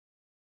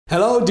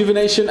Hello Divi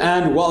Nation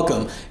and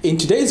welcome. In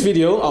today's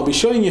video, I'll be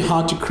showing you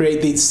how to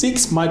create these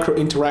 6 micro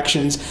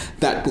interactions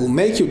that will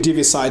make your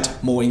Divi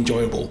site more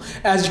enjoyable.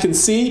 As you can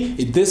see,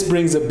 this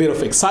brings a bit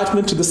of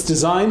excitement to this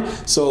design.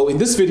 So in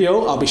this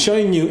video, I'll be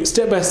showing you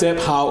step by step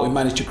how we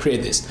managed to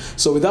create this.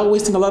 So without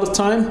wasting a lot of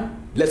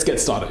time, let's get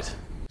started.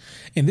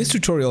 In this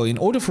tutorial, in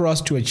order for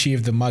us to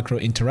achieve the micro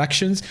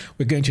interactions,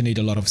 we're going to need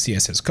a lot of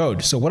CSS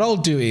code. So what I'll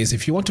do is,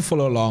 if you want to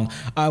follow along,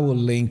 I will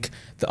link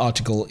the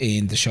article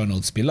in the show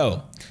notes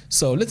below.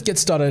 So let's get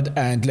started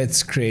and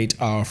let's create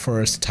our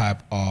first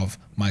type of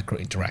micro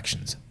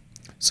interactions.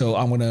 So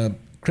I'm going to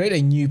create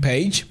a new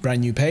page,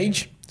 brand new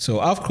page. So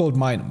I've called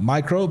mine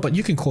micro, but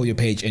you can call your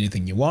page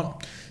anything you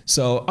want.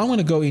 So I'm going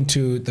to go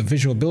into the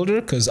visual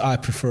builder because I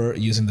prefer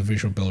using the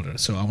visual builder.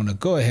 So I'm going to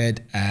go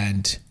ahead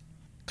and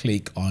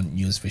click on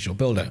use visual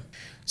builder.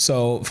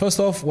 So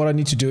first off, what I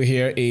need to do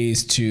here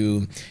is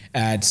to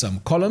add some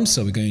columns.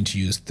 So we're going to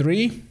use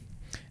 3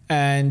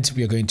 and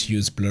we are going to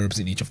use blurbs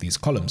in each of these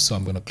columns. So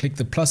I'm going to click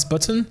the plus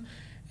button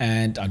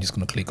and I'm just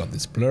going to click on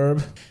this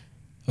blurb.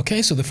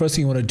 Okay, so the first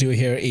thing you want to do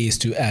here is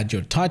to add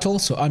your title.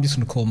 So I'm just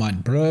going to call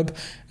mine blurb.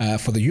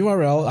 For the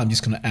URL, I'm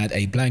just going to add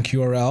a blank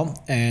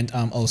URL, and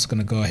I'm also going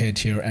to go ahead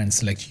here and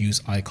select use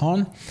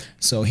icon.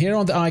 So here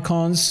on the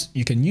icons,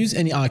 you can use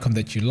any icon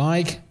that you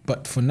like,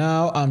 but for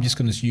now, I'm just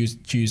going to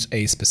choose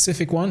a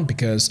specific one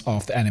because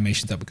of the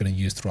animation that we're going to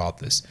use throughout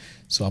this.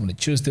 So I'm going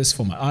to choose this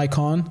for my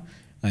icon,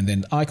 and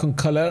then icon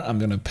color, I'm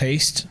going to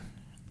paste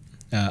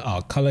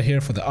our color here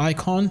for the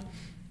icon.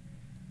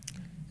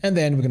 And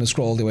then we're going to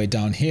scroll all the way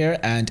down here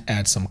and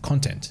add some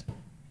content.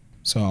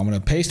 So I'm going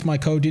to paste my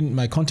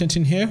content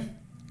in here,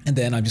 and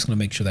then I'm just going to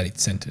make sure that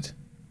it's centered.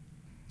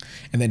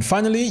 And then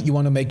finally, you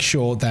want to make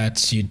sure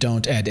that you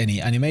don't add any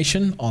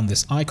animation on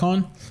this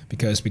icon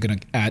because we're going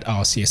to add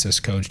our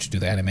CSS code to do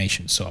the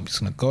animation. So I'm just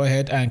going to go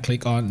ahead and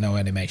click on no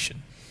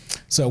animation.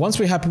 So once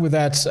we're happy with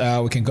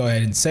that, we can go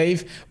ahead and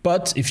save.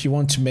 But if you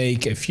want to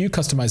make a few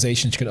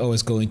customizations, you can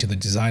always go into the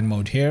design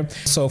mode here.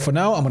 So for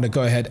now, I'm going to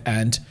go ahead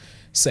and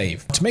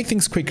save. To make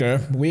things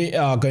quicker, we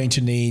are going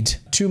to need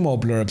 2 more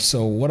blurbs.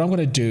 So what I'm going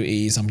to do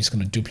is I'm just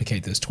going to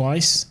duplicate this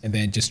twice and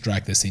then just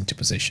drag this into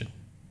position.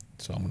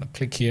 So I'm going to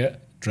click here,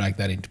 drag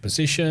that into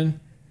position,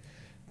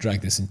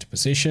 drag this into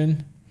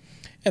position,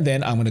 and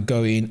then I'm going to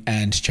go in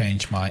and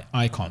change my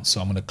icon. So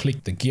I'm going to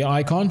click the gear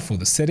icon for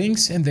the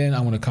settings, and then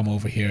I'm going to come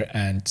over here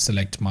and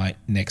select my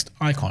next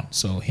icon.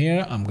 So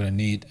here I'm going to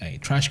need a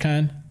trash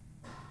can.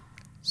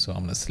 So I'm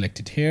going to select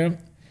it here.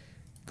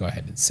 Go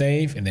ahead and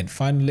save, and then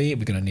finally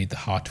we're going to need the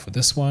heart for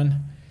this one.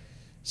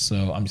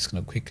 So I'm just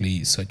going to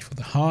quickly search for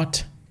the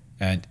heart,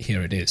 and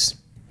here it is.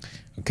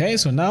 Okay,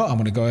 so now I'm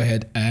going to go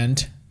ahead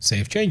and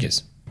save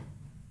changes.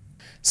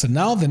 So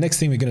now the next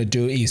thing we're going to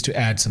do is to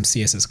add some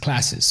CSS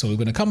classes. So we're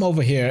going to come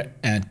over here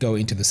and go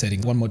into the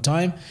settings one more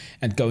time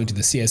and go into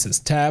the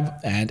CSS tab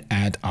and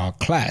add our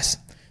class.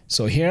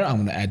 So here I'm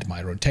going to add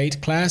my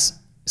rotate class,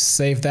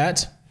 save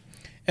that,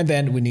 and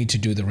then we need to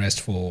do the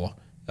rest for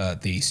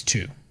these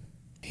 2.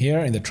 Here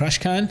in the trash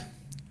can,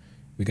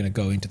 we're going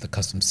to go into the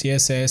custom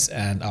CSS,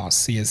 and our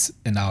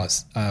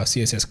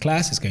CSS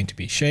class is going to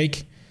be shake.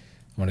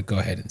 I'm going to go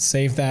ahead and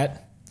save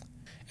that.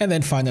 And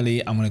then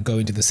finally, I'm going to go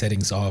into the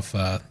settings of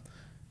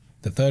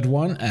the third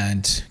one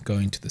and go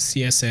into the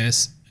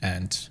CSS,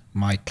 and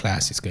my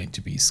class is going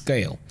to be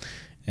scale.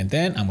 And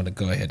then I'm going to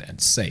go ahead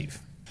and save.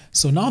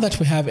 So now that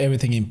we have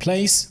everything in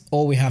place,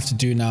 all we have to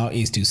do now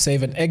is to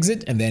save and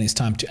exit, and then it's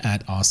time to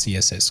add our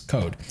CSS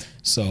code.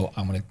 So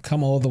I'm going to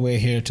come all the way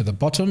here to the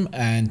bottom,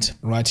 and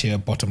right here,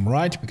 bottom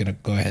right, we're going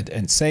to go ahead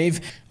and save.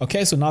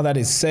 Okay, so now that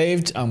is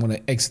saved, I'm going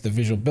to exit the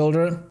visual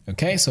builder.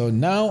 Okay, so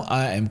now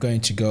I am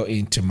going to go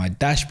into my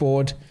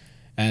dashboard,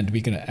 and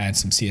we're going to add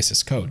some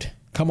CSS code.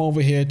 Come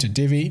over here to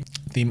Divi,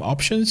 theme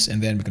options,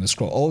 and then we're going to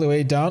scroll all the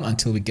way down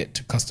until we get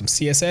to custom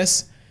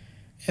CSS.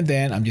 And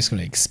then I'm just going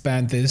to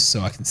expand this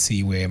so I can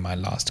see where my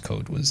last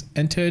code was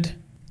entered.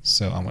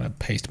 So I'm going to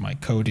paste my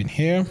code in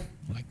here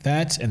like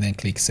that, and then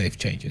click Save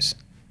Changes.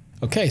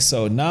 Okay,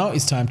 so now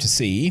it's time to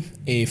see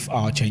if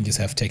our changes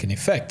have taken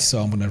effect. So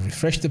I'm going to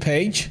refresh the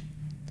page.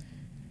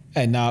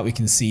 And now we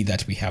can see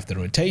that we have the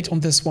rotate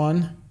on this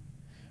one,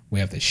 we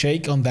have the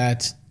shake on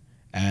that,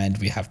 and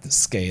we have the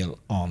scale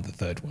on the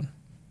third one.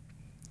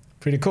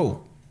 Pretty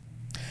cool.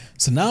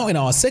 So now in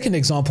our second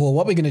example,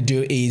 what we're going to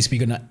do is we're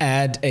going to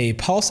add a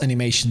pulse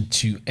animation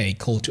to a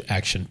call to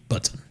action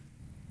button.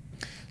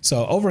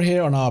 So over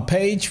here on our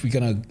page, we're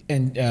going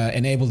to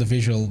enable the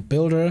visual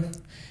builder,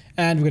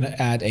 and we're going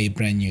to add a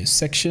brand new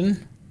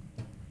section.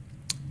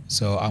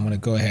 So I'm going to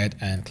go ahead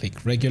and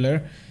click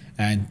regular,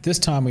 and this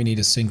time we need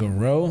a single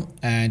row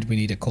and we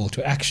need a call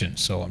to action.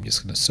 So I'm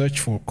just going to search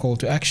for call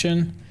to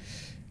action,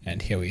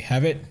 and here we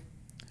have it.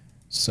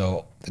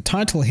 So the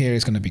title here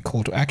is going to be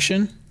call to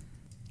action.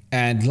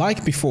 And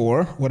like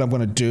before, what I'm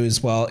going to do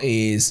as well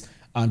is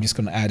I'm just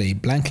going to add a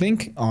blank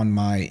link on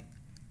my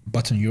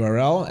button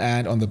URL,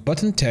 and on the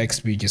button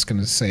text, we're just going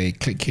to say,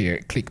 click here,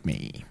 click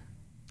me,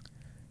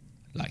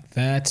 like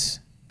that.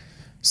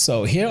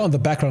 So here on the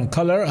background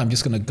color, I'm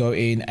just going to go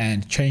in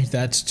and change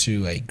that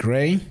to a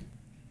gray.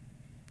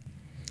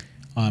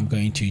 I'm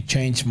going to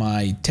change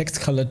my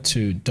text color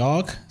to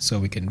dark so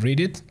we can read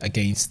it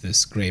against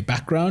this gray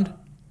background.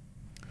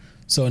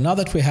 So now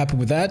that we're happy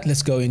with that,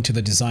 let's go into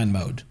the design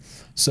mode.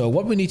 So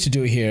what we need to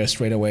do here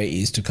straight away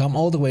is to come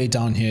all the way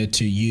down here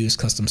to use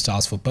custom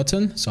styles for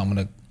button. So I'm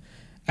going to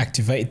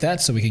activate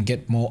that so we can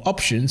get more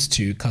options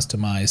to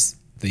customize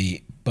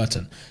the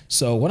button.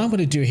 So what I'm going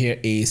to do here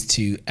is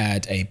to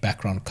add a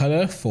background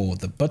color for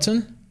the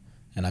button,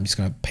 and I'm just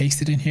going to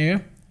paste it in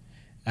here.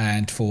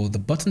 And for the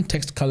button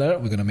text color,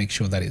 we're going to make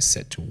sure that is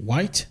set to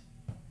white.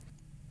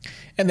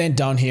 And then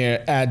down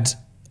here, add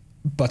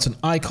button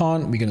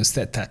icon, we're going to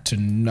set that to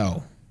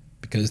no,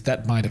 because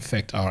that might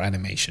affect our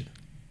animation.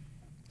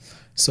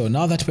 So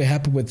now that we're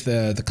happy with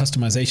the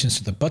customizations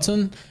to the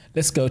button,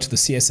 let's go to the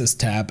CSS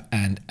tab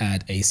and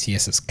add a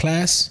CSS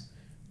class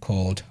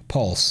called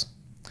Pulse.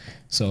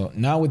 So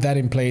now with that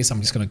in place,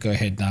 I'm just going to go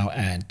ahead now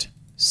and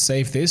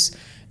save this.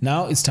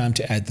 Now it's time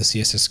to add the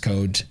CSS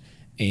code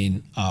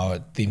in our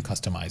theme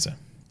customizer.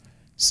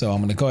 So I'm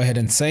going to go ahead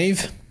and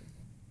save.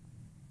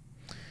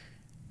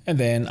 And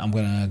then I'm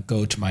going to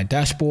go to my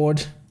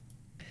dashboard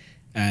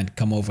and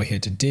come over here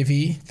to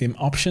Divi, theme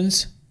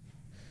options.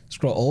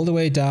 Scroll all the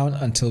way down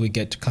until we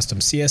get to custom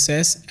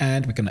CSS,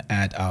 and we're going to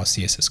add our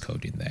CSS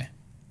code in there.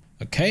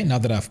 Okay, now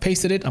that I've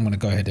pasted it, I'm going to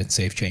go ahead and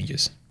save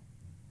changes.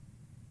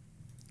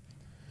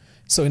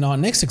 So in our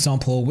next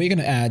example, we're going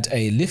to add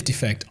a lift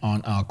effect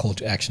on our call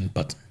to action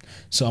button.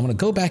 So I'm going to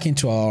go back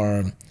into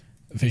our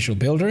visual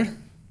builder,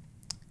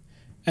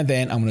 and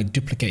then I'm going to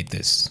duplicate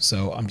this.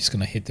 So I'm just going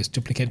to hit this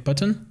duplicate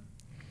button,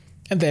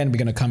 and then we're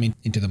going to come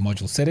into the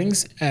module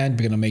settings, and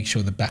we're going to make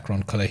sure the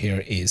background color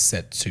here is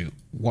set to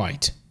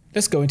white.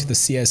 Let's go into the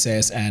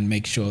CSS and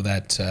make sure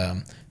that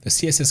the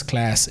CSS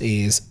class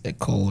is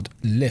called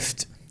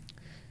lift.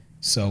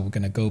 So we're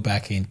going to go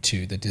back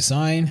into the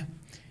design.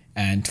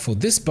 And for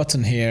this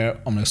button here,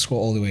 I'm going to scroll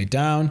all the way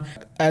down.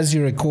 As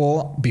you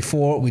recall,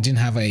 before we didn't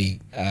have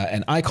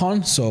an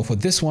icon. So for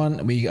this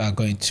one, we are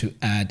going to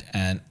add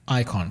an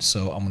icon.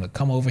 So I'm going to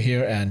come over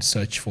here and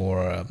search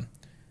for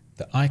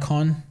the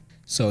icon.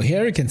 So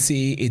here you can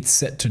see it's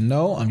set to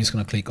no. I'm just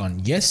going to click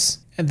on yes.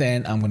 And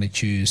then I'm going to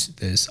choose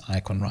this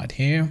icon right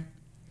here.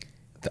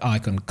 The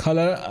icon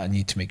color, I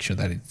need to make sure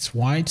that it's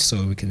white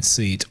so we can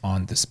see it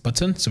on this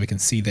button. So we can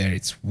see there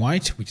it's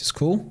white, which is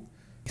cool.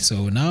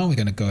 So now we're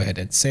going to go ahead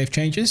and save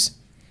changes,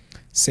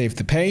 save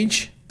the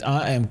page.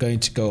 I am going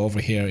to go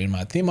over here in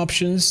my theme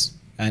options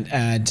and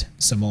add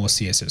some more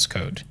CSS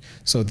code.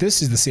 So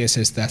this is the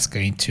CSS that's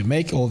going to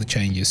make all the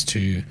changes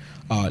to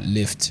our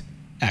lift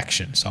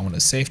action. So I'm going to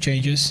save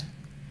changes,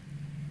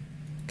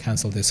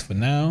 cancel this for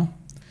now.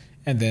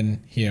 And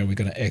then here we're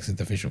going to exit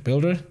the visual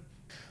builder.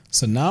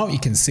 So now you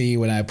can see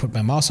when I put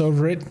my mouse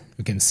over it,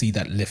 we can see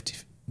that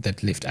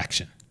lift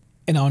action.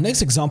 In our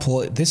next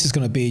example, this is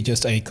going to be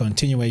just a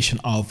continuation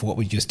of what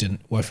we've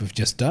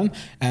just done.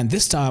 And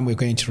this time we're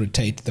going to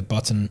rotate the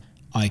button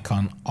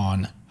icon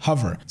on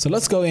hover. So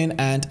let's go in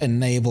and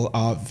enable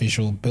our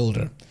visual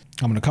builder.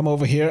 I'm going to come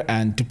over here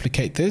and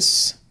duplicate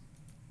this.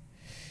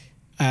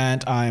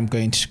 And I'm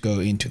going to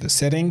go into the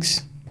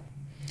settings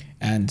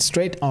and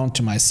straight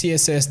onto my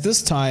CSS.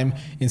 This time,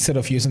 instead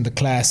of using the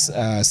class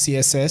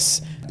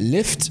CSS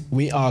lift,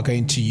 we are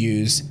going to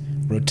use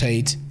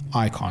rotate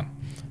icon.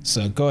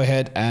 So go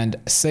ahead and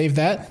save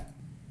that.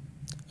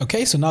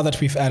 Okay, so now that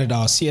we've added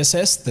our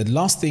CSS, the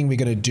last thing we're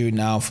going to do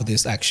now for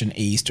this action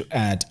is to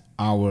add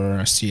our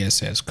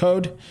CSS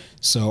code.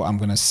 So I'm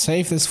going to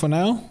save this for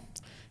now,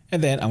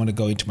 and then I'm going to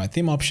go into my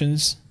theme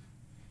options,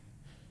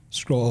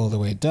 scroll all the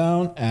way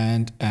down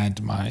and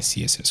add my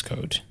CSS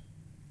code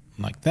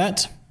like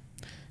that.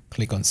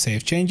 Click on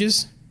Save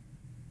Changes.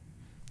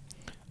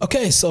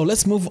 Okay, so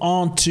let's move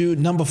on to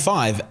number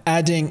 5,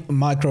 adding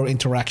micro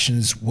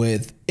interactions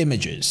with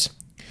images.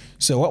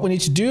 So what we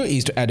need to do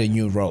is to add a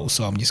new row.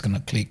 So I'm just going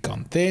to click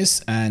on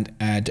this and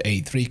add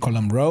a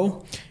 3-column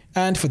row.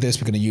 And for this,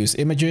 we're going to use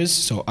images.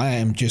 So I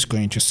am just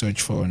going to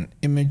search for an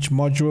image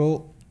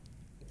module,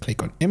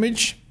 click on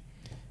image,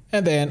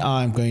 and then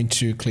I'm going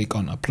to click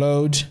on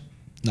upload.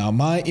 Now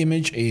my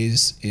image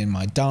is in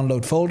my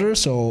download folder.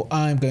 So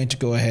I'm going to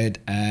go ahead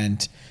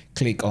and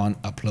click on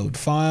upload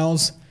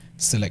files,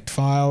 select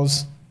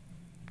files,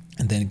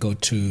 and then go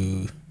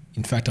to,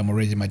 in fact, I'm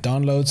already in my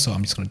download. So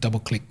I'm just going to double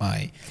click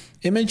my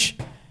image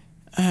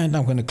and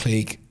I'm going to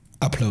click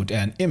upload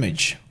an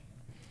image.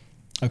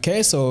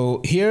 Okay,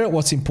 so here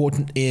what's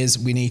important is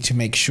we need to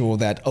make sure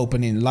that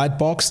open in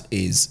lightbox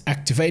is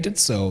activated.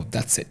 So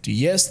that's set to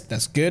yes,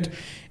 that's good.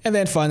 And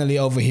then finally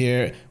over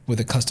here with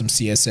the custom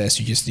CSS,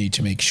 you just need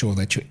to make sure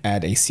that you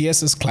add a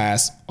CSS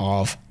class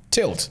of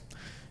tilt.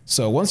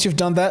 So once you've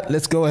done that,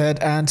 let's go ahead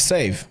and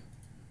save.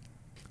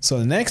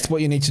 So next,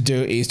 what you need to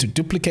do is to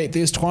duplicate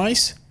this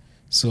twice.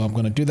 So I'm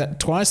going to do that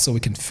twice so we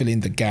can fill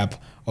in the gap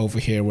over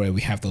here where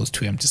we have those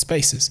 2 empty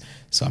spaces.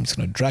 So I'm just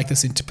going to drag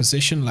this into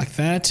position like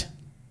that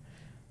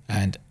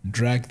and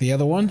drag the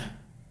other one.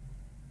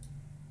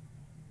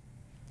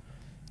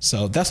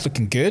 So that's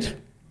looking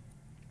good.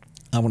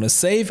 I'm going to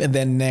save, and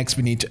then next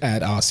we need to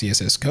add our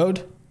CSS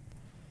code.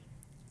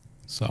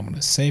 So I'm going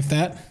to save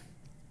that.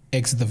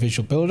 exit the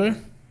Visual Builder.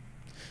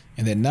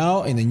 And then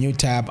now in the new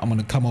tab, I'm going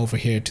to come over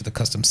here to the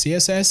Custom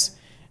CSS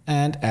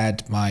and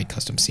add my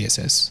Custom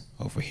CSS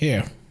over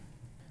here.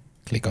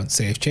 Click on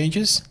Save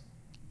Changes.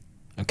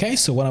 Okay,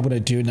 so what I'm going to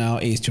do now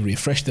is to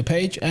refresh the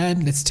page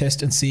and let's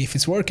test and see if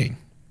it's working.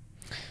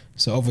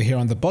 So over here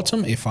on the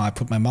bottom, if I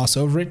put my mouse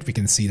over it, we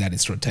can see that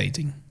it's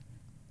rotating.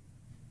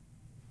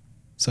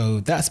 So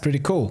that's pretty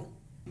cool.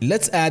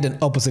 Let's add an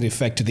opposite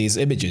effect to these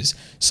images.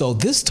 So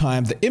this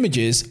time the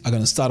images are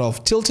going to start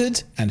off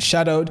tilted and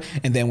shadowed,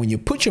 and then when you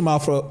put your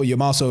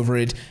mouse over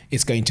it,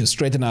 it's going to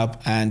straighten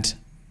up and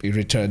be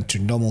returned to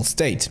normal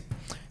state.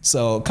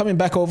 So coming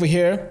back over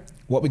here,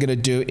 what we're going to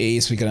do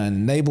is we're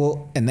going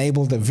to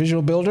enable the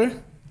Visual Builder,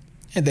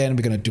 and then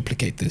we're going to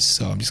duplicate this.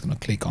 So I'm just going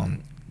to click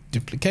on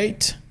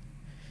Duplicate.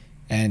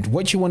 And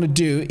what you want to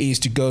do is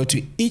to go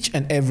to each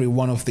and every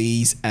one of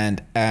these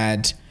and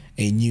add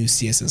a new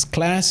CSS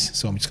class.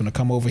 So I'm just going to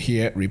come over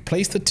here,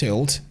 replace the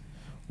tilde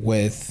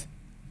with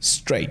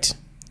straight.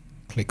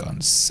 Click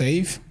on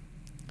Save.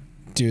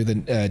 Do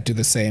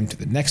the same to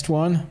the next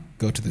one.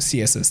 Go to the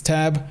CSS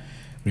tab,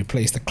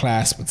 replace the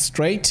class with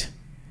straight,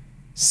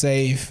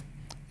 save,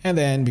 and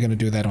then we're going to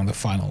do that on the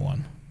final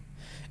one.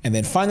 And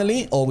then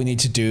finally, all we need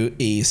to do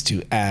is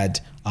to add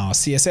our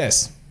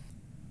CSS.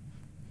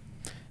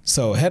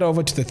 So head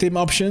over to the theme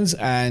options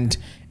and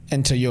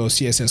enter your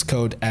CSS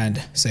code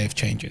and save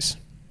changes.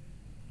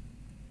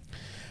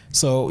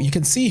 So you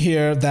can see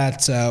here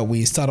that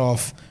we start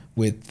off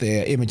with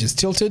the images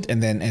tilted,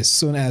 and then as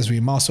soon as we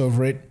mouse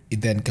over it,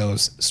 it then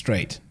goes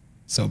straight.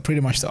 So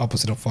pretty much the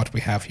opposite of what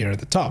we have here at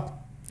the top.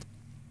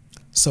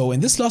 So in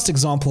this last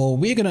example,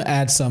 we're going to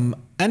add some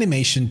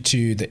animation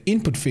to the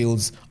input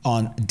fields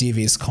on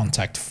Divi's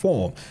contact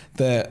form.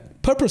 The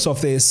purpose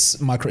of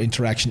this micro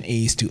interaction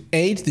is to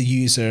aid the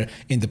user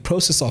in the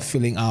process of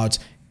filling out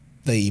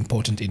the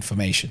important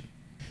information.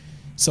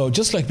 So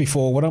just like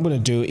before, what I'm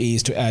going to do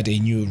is to add a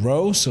new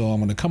row. So I'm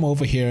going to come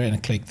over here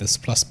and click this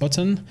plus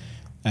button.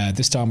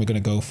 This time we're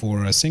going to go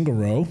for a single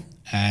row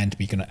and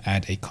we're going to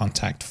add a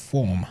contact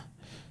form.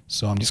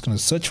 So I'm just going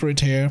to search for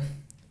it here.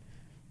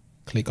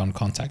 Click on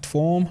contact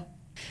form.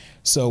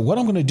 So what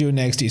I'm going to do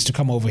next is to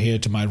come over here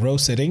to my row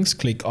settings,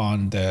 click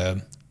on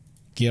the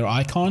gear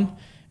icon,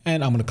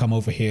 and I'm going to come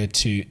over here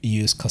to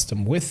use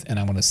custom width, and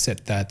I'm going to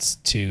set that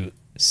to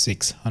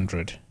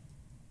 600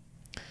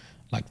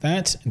 like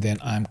that. And then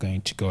I'm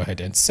going to go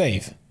ahead and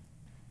save.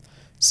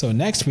 So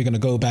next we're going to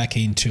go back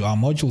into our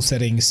module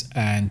settings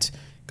and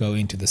go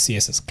into the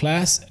CSS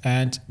class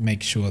and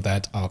make sure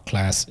that our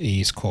class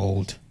is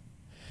called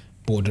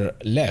border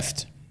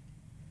left.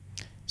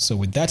 So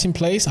with that in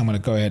place, I'm going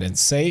to go ahead and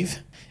save,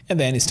 and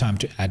then it's time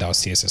to add our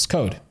CSS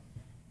code.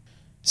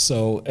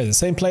 So at the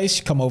same place,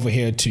 you come over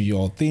here to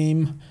your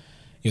theme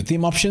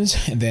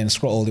options, and then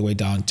scroll all the way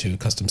down to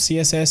custom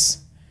CSS,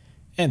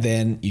 and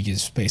then you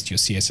just paste your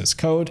CSS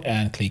code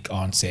and click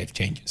on save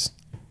changes.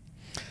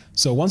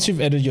 So once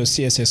you've added your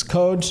CSS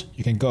code,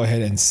 you can go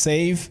ahead and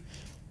save,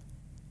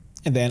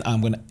 and then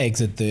I'm going to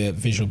exit the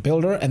Visual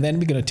Builder, and then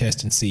we're going to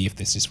test and see if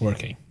this is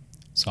working.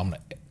 So I'm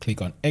going to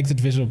click on exit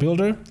Visual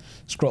Builder,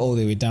 scroll all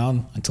the way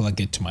down until I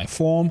get to my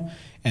form.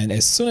 And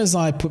as soon as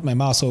I put my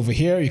mouse over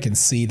here, you can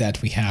see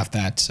that we have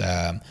that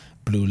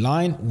blue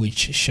line,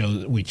 which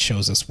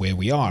shows us where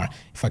we are.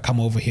 If I come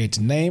over here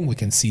to name, we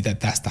can see that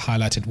that's the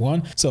highlighted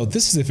one. So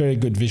this is a very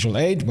good visual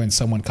aid when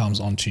someone comes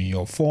onto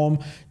your form,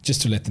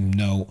 just to let them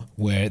know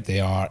where they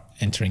are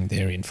entering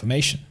their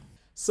information.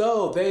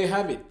 So there you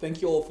have it.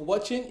 Thank you all for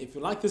watching. If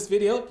you like this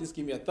video, please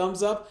give me a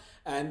thumbs up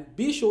and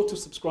be sure to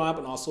subscribe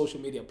on our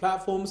social media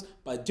platforms.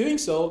 By doing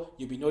so,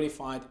 you'll be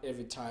notified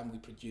every time we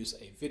produce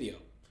a video.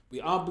 We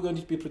are going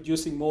to be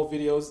producing more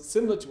videos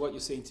similar to what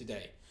you're seeing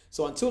today.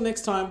 So until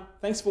next time,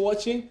 thanks for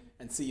watching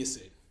and see you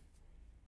soon.